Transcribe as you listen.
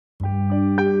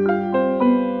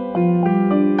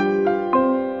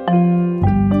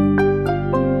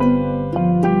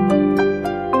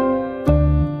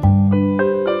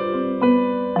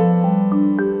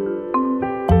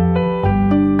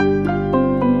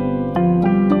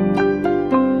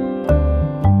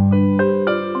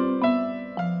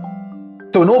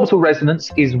orbital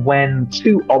resonance is when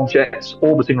two objects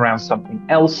orbiting around something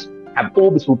else have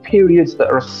orbital periods that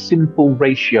are a simple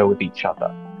ratio of each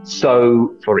other.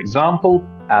 So, for example,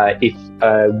 if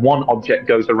one object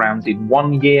goes around in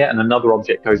 1 year and another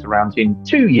object goes around in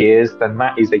 2 years, then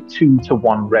that is a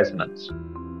 2-to-1 resonance.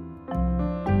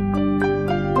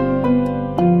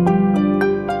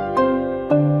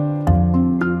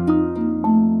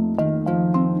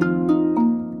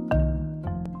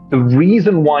 The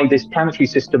reason why this planetary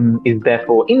system is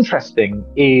therefore interesting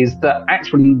is that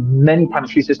actually many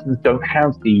planetary systems don't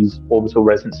have these orbital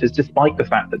resonances, despite the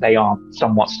fact that they are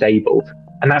somewhat stable.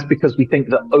 And that's because we think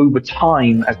that over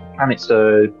time, as the planets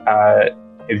are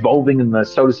evolving and the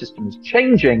solar system is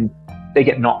changing, they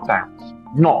get knocked out.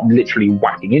 Not literally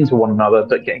whacking into one another,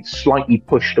 but getting slightly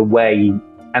pushed away.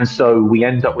 And so we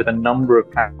end up with a number of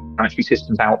planetary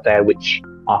systems out there which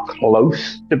are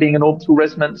close to being an orbital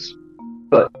resonance,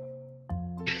 but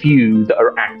few that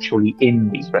are actually in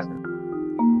these resonances.